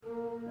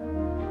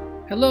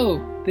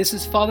Hello, this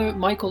is Father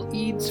Michael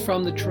Eads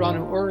from the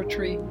Toronto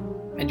Oratory,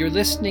 and you're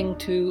listening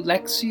to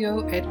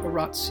Lectio et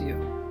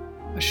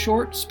Oratio, a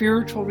short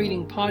spiritual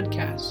reading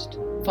podcast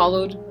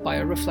followed by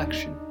a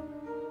reflection.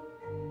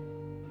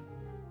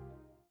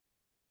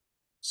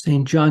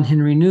 St John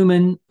Henry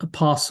Newman,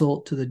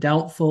 Apostle to the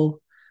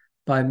Doubtful,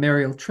 by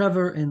Mariel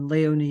Trevor and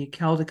Leonie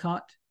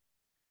Caldecott.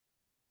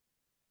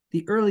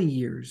 The early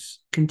years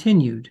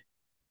continued.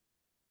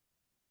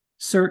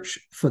 Search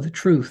for the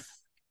truth.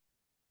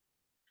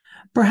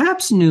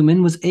 Perhaps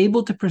Newman was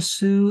able to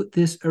pursue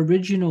this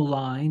original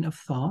line of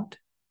thought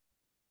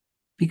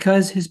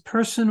because his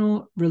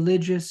personal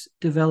religious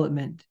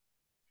development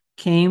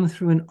came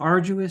through an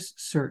arduous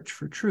search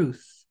for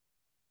truth,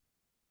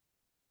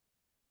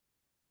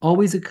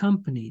 always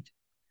accompanied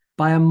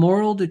by a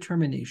moral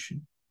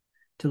determination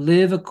to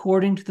live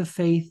according to the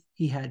faith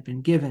he had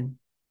been given.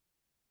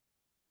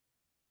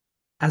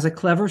 As a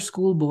clever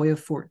schoolboy of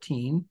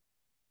 14,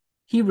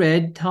 he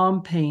read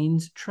Tom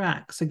Paine's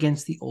tracts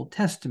against the Old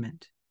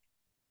Testament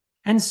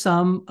and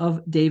some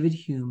of David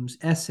Hume's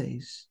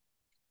essays.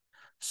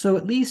 So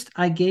at least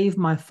I gave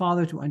my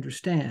father to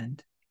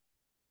understand.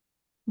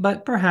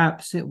 But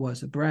perhaps it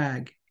was a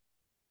brag.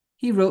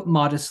 He wrote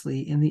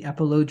modestly in the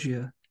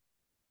Apologia.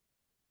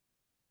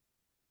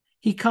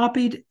 He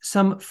copied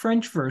some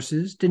French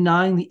verses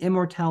denying the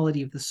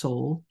immortality of the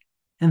soul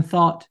and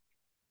thought,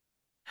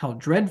 how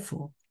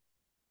dreadful,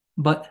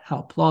 but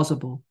how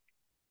plausible.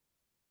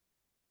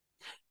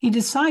 He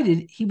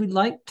decided he would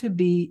like to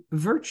be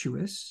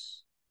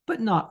virtuous, but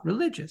not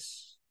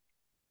religious.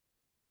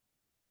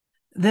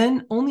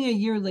 Then, only a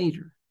year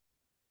later,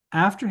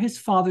 after his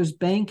father's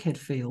bank had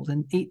failed in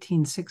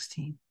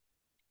 1816,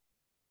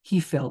 he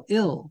fell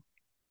ill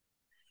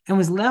and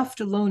was left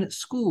alone at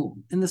school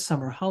in the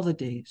summer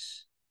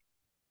holidays.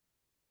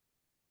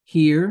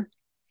 Here,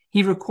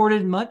 he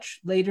recorded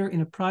much later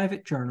in a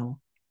private journal,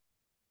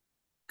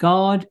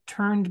 God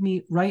turned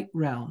me right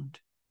round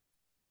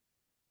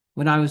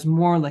when I was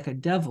more like a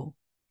devil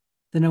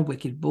than a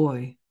wicked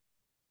boy.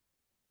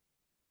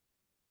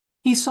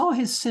 He saw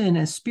his sin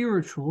as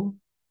spiritual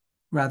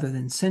rather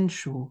than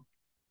sensual.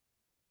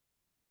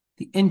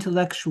 The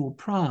intellectual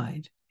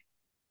pride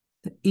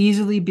that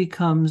easily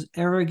becomes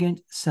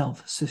arrogant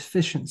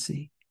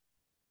self-sufficiency.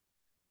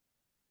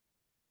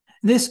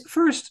 This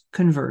first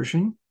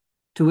conversion,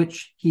 to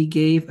which he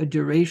gave a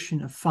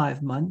duration of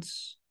 5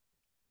 months,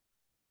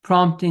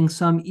 prompting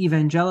some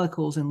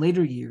evangelicals in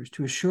later years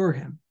to assure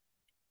him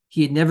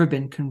he had never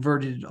been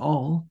converted at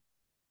all,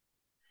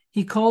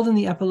 he called in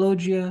the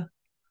Apologia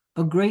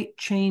a great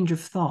change of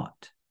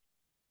thought.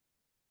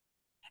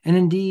 And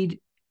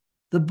indeed,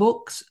 the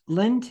books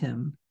lent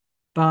him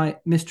by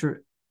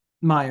Mr.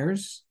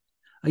 Myers,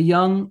 a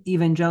young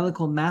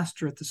evangelical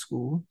master at the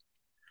school,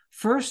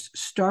 first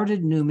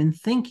started Newman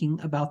thinking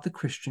about the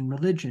Christian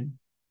religion.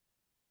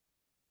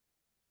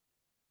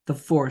 The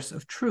Force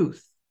of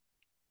Truth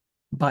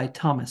by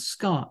Thomas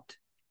Scott,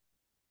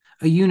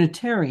 a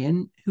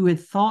Unitarian who had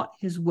thought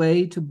his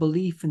way to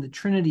belief in the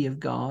Trinity of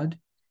God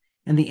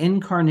and the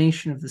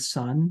incarnation of the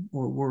Son,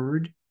 or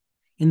Word,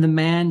 in the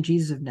man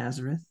Jesus of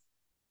Nazareth,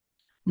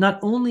 not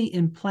only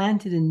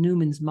implanted in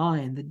Newman's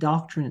mind the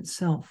doctrine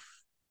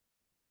itself,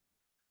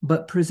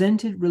 but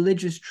presented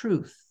religious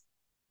truth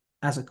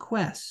as a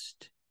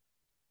quest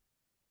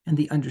and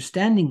the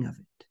understanding of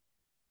it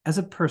as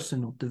a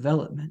personal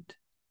development.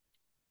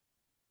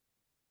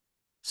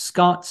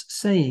 Scott's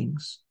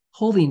sayings,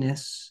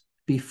 holiness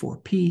before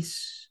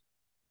peace,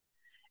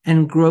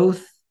 and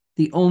growth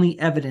the only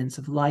evidence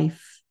of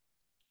life,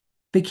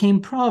 became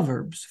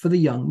proverbs for the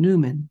young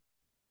Newman.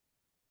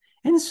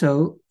 And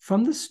so,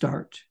 from the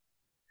start,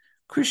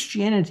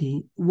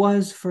 Christianity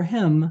was for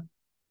him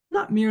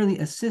not merely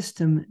a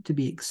system to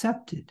be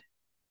accepted,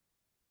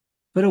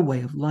 but a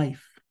way of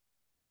life.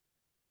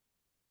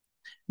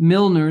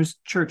 Milner's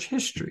Church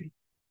History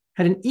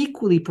had an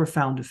equally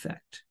profound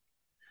effect,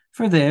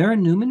 for there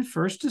Newman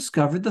first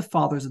discovered the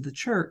fathers of the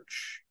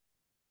Church,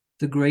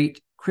 the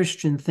great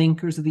Christian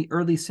thinkers of the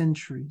early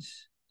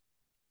centuries.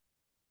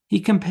 He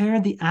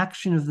compared the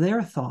action of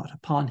their thought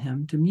upon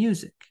him to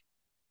music,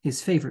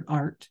 his favorite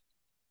art.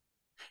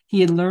 He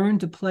had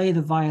learned to play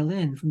the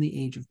violin from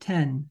the age of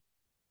 10.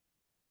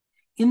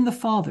 In the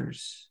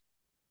Fathers,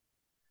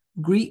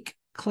 Greek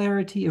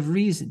clarity of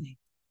reasoning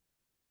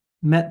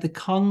met the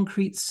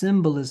concrete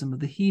symbolism of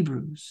the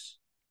Hebrews.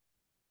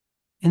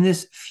 And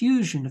this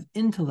fusion of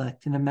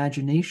intellect and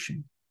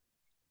imagination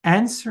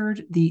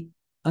answered the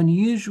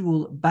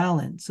unusual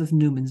balance of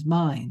Newman's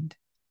mind,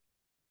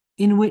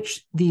 in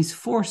which these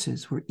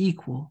forces were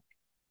equal.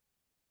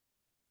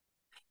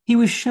 He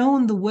was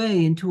shown the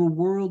way into a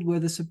world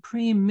where the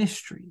supreme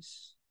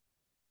mysteries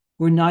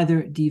were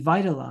neither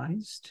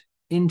devitalized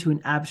into an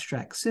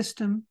abstract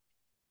system,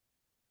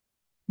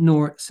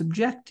 nor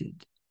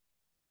subjected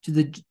to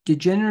the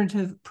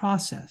degenerative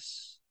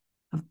process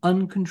of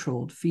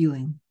uncontrolled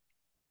feeling.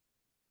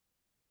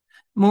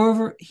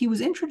 Moreover, he was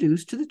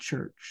introduced to the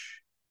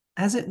Church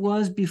as it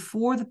was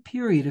before the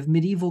period of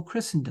medieval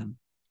Christendom,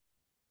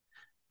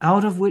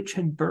 out of which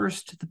had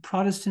burst the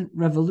Protestant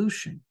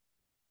Revolution,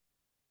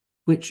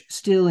 which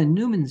still in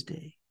Newman's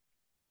day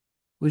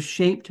was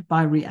shaped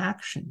by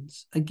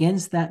reactions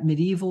against that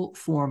medieval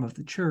form of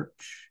the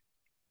church.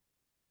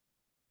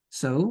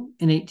 So,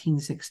 in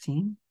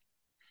 1816,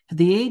 at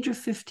the age of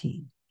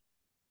 15,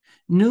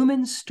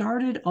 Newman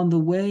started on the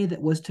way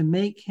that was to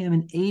make him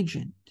an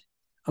agent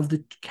of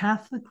the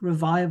Catholic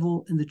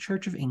revival in the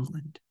Church of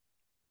England,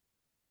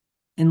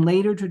 and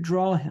later to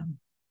draw him,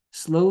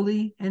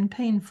 slowly and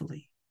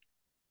painfully,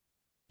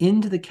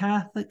 into the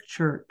Catholic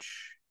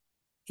Church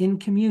in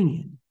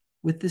communion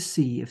with the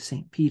See of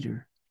St.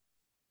 Peter.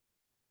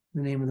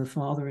 In the name of the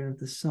Father, and of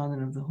the Son,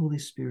 and of the Holy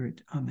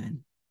Spirit.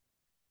 Amen.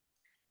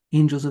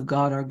 Angels of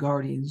God, our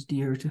guardians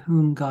dear, to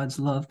whom God's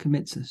love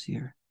commits us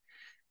here,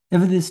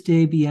 ever this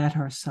day be at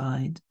our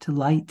side, to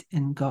light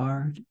and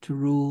guard, to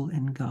rule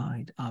and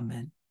guide.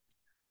 Amen.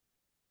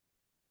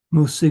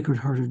 Most Sacred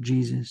Heart of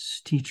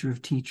Jesus, teacher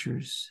of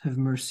teachers, have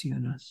mercy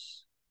on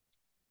us.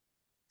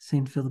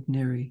 Saint Philip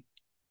Neri,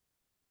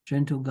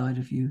 gentle guide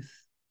of youth,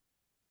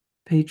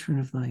 patron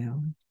of thy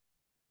own,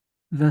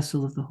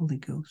 vessel of the Holy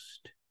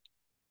Ghost,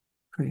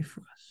 pray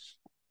for us.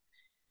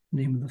 In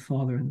the name of the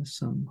Father, and the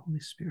Son, and the Holy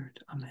Spirit.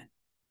 Amen.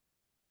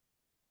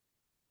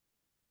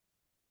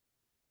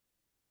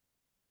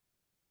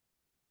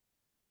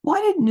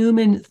 Why did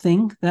Newman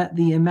think that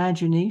the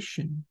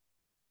imagination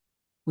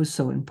was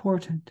so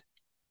important?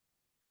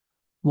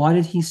 Why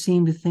did he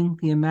seem to think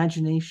the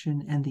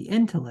imagination and the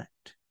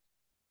intellect,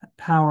 that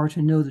power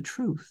to know the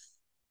truth,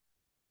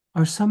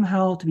 are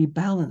somehow to be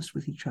balanced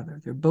with each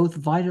other? They're both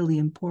vitally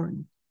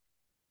important.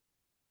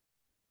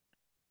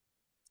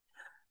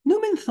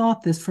 Newman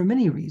thought this for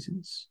many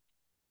reasons,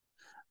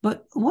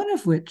 but one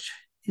of which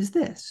is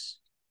this.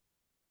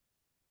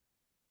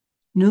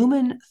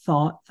 Newman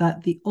thought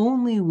that the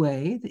only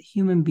way that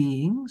human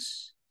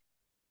beings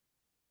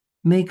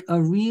make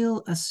a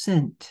real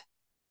assent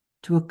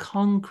to a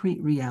concrete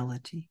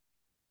reality,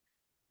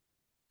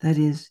 that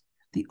is,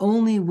 the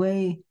only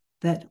way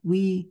that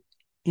we,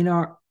 in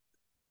our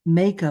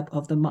makeup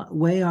of the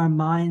way our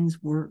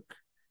minds work,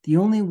 the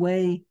only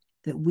way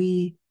that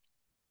we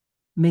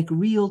make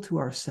real to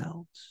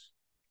ourselves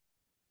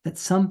that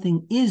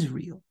something is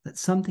real, that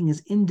something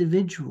is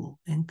individual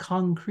and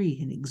concrete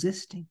and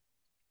existing,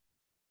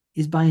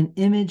 is by an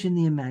image in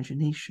the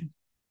imagination.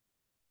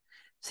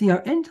 See,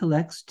 our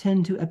intellects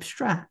tend to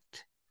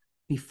abstract.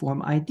 We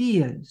form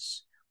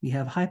ideas. We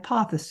have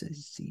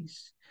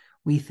hypotheses.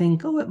 We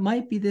think, oh, it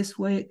might be this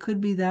way, it could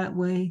be that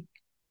way.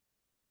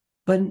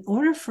 But in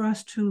order for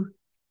us to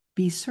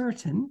be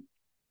certain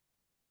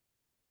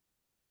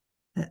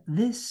that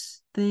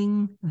this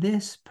thing,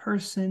 this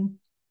person,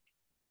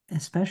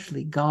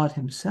 especially God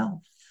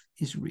himself,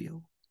 is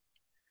real,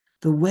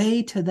 the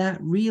way to that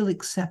real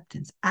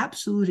acceptance,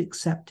 absolute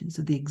acceptance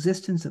of the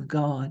existence of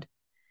God,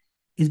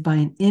 is by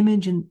an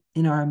image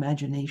in our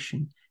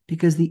imagination,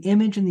 because the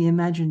image in the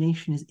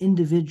imagination is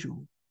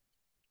individual,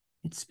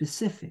 it's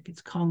specific,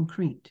 it's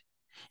concrete.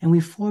 And we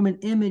form an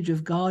image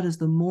of God as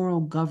the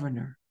moral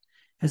governor,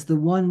 as the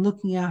one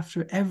looking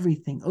after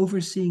everything,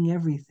 overseeing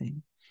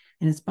everything.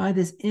 And it's by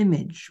this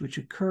image, which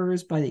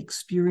occurs by the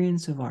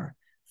experience of our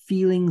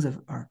feelings,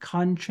 of our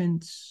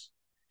conscience,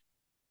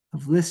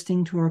 of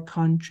listening to our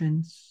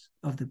conscience,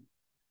 of the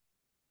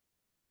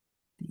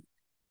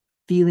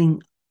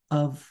feeling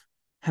of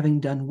having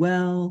done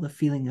well, the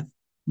feeling of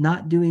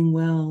not doing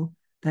well,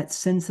 that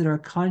sense that our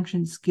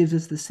conscience gives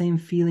us the same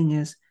feeling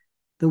as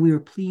though we were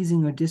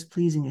pleasing or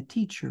displeasing a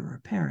teacher or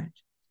a parent.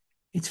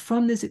 It's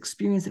from this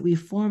experience that we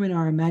form in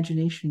our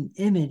imagination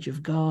an image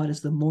of God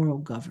as the moral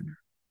governor.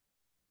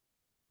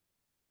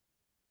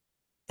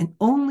 And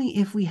only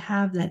if we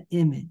have that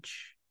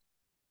image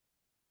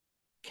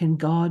can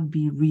God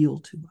be real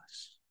to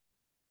us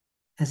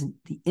as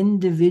the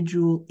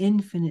individual,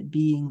 infinite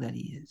being that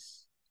he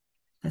is.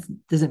 That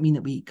doesn't mean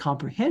that we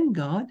comprehend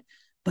God,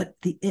 but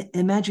the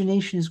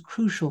imagination is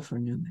crucial for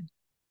Newman.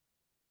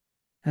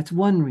 That's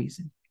one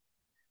reason.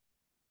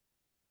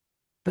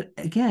 But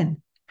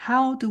again,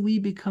 how do we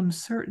become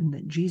certain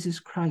that Jesus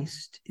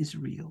Christ is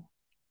real?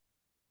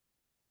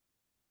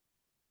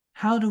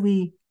 How do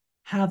we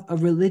have a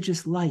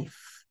religious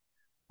life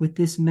with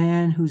this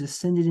man who's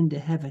ascended into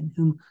heaven,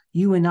 whom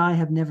you and I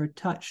have never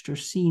touched or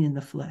seen in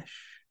the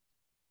flesh?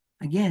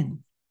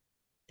 Again,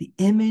 the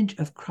image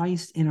of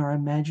Christ in our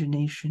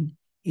imagination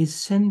is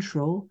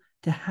central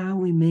to how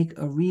we make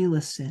a real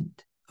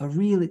assent, a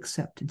real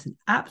acceptance, an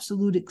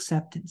absolute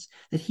acceptance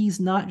that he's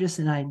not just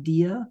an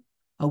idea,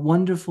 a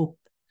wonderful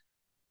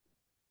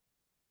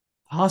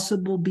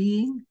possible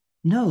being.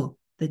 No,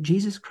 that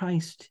Jesus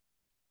Christ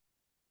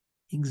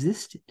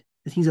existed,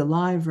 that he's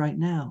alive right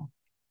now.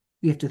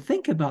 We have to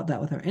think about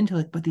that with our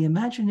intellect, but the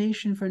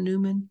imagination for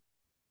Newman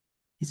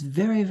is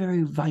very,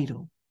 very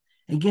vital.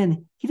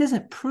 Again, he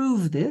doesn't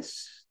prove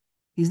this.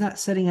 He's not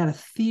setting out a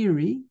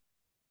theory,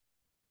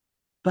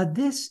 but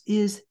this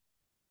is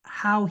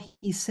how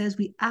he says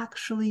we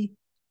actually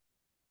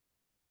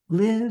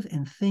live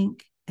and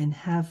think and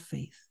have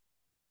faith.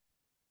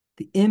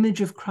 The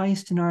image of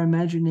Christ in our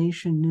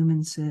imagination,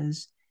 Newman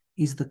says,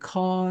 is the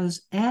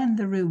cause and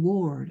the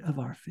reward of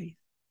our faith.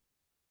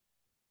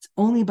 It's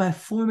only by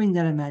forming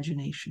that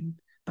imagination,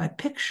 by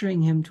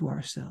picturing him to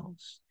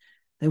ourselves,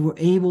 that we're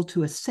able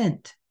to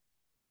assent,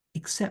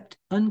 accept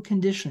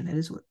unconditionally. That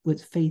is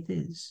what faith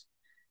is.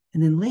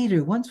 And then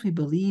later, once we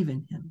believe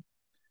in him,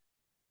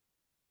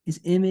 his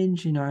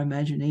image in our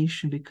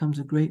imagination becomes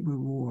a great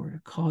reward,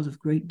 a cause of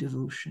great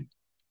devotion.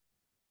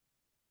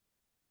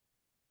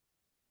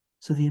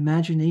 So the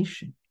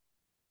imagination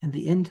and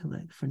the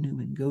intellect for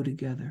Newman go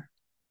together.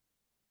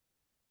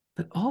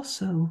 But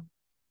also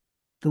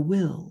the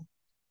will,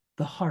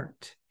 the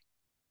heart.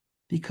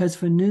 Because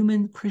for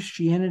Newman,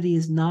 Christianity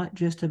is not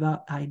just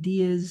about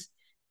ideas.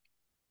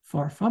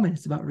 Far from it,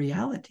 it's about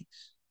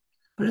realities.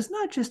 But it's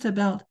not just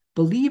about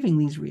believing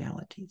these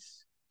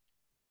realities.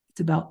 It's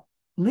about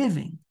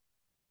living.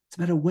 It's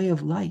about a way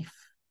of life.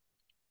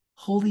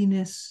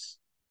 Holiness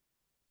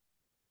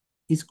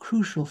is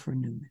crucial for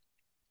Newman.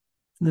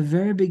 From the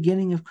very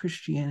beginning of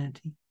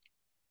Christianity,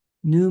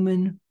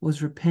 Newman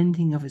was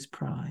repenting of his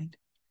pride.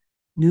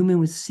 Newman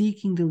was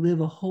seeking to live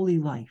a holy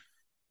life.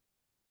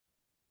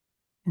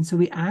 And so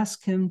we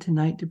ask him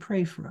tonight to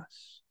pray for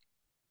us.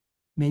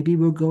 Maybe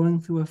we're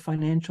going through a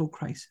financial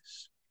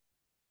crisis.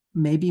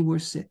 Maybe we're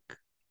sick.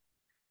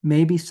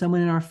 Maybe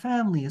someone in our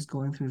family is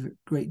going through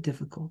great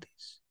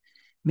difficulties.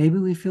 Maybe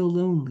we feel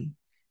lonely.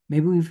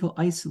 Maybe we feel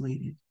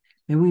isolated.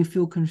 Maybe we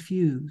feel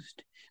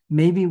confused.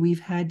 Maybe we've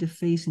had to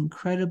face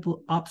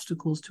incredible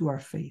obstacles to our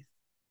faith.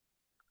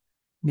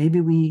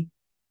 Maybe we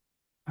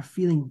are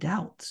feeling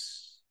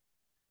doubts.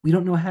 We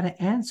don't know how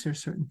to answer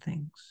certain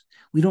things.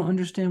 We don't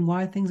understand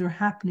why things are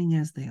happening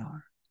as they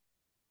are.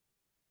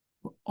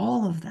 Well,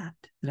 all of that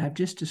I've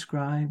just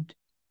described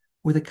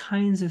were the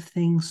kinds of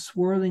things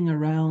swirling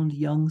around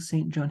young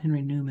St. John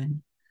Henry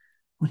Newman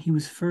when he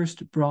was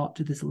first brought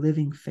to this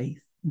living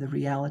faith in the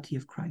reality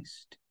of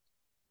Christ.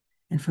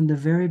 And from the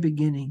very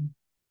beginning,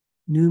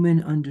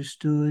 Newman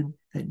understood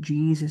that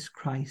Jesus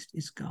Christ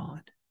is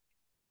God.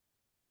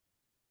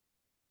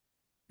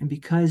 And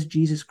because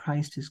Jesus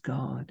Christ is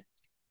God,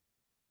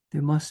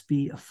 there must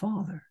be a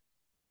Father.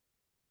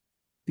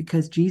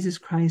 Because Jesus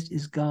Christ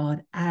is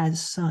God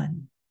as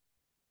Son.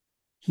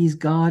 He's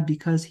God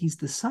because he's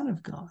the Son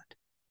of God.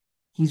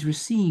 He's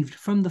received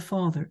from the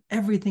Father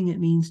everything it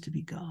means to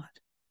be God.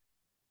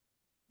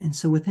 And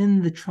so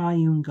within the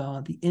triune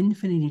God, the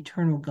infinite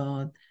eternal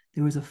God,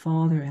 there was a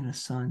Father and a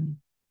Son.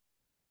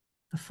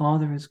 The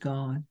Father is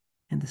God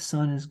and the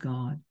Son is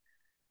God,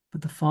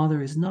 but the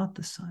Father is not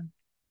the Son.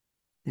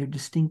 They're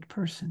distinct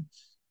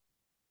persons.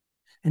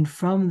 And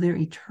from their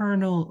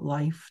eternal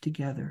life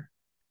together,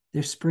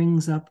 there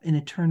springs up an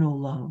eternal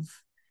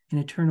love, an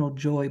eternal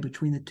joy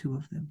between the two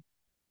of them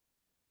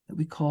that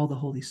we call the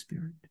Holy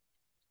Spirit.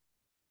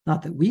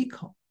 Not that we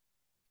call,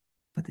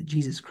 but that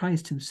Jesus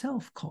Christ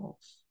himself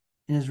calls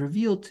and has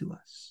revealed to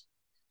us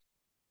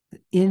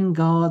that in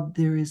God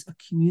there is a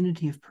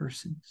community of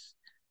persons.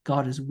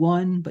 God is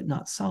one, but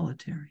not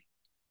solitary.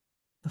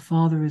 The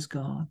Father is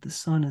God, the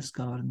Son is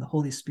God, and the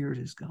Holy Spirit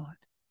is God.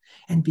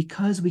 And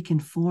because we can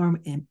form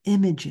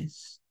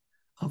images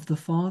of the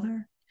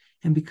Father,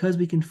 and because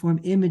we can form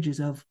images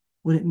of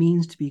what it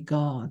means to be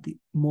God, the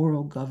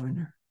moral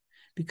governor,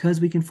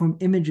 because we can form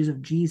images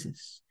of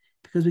Jesus,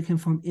 because we can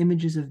form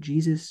images of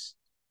Jesus,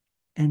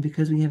 and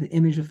because we have the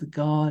image of the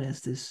God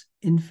as this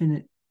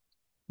infinite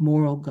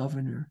moral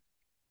governor,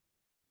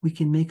 we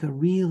can make a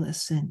real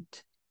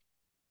assent.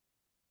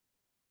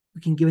 We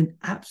can give an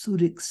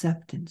absolute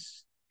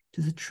acceptance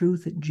to the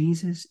truth that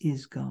Jesus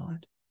is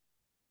God.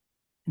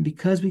 And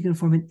because we can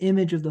form an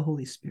image of the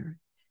Holy Spirit,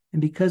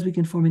 and because we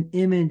can form an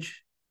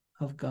image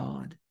of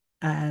God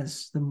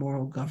as the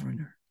moral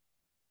governor,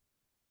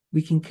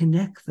 we can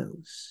connect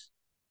those.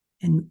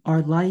 And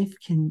our life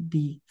can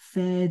be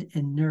fed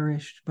and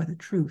nourished by the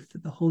truth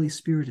that the Holy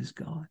Spirit is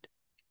God.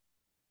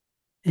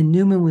 And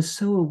Newman was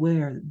so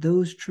aware that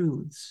those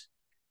truths,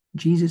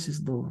 Jesus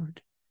is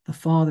Lord, the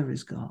Father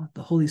is God,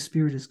 the Holy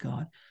Spirit is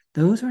God,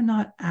 those are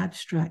not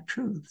abstract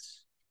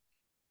truths.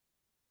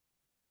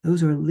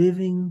 Those are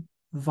living,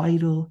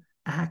 vital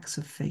acts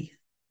of faith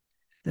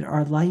that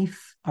our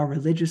life, our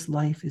religious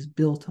life, is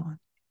built on.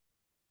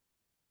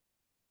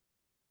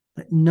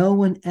 Let no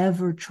one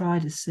ever try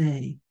to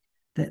say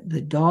that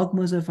the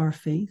dogmas of our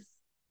faith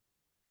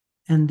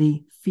and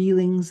the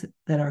feelings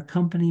that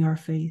accompany our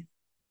faith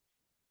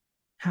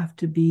have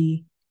to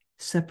be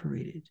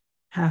separated,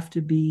 have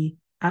to be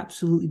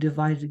absolutely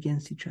divided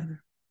against each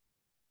other.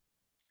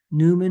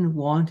 Newman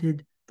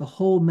wanted the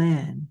whole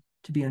man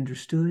to be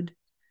understood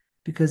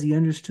because he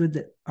understood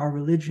that our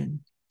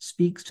religion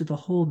speaks to the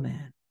whole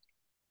man: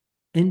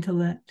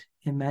 intellect,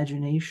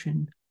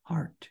 imagination,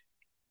 heart.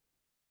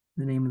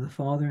 In the name of the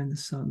Father, and the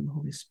Son, and the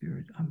Holy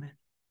Spirit. Amen.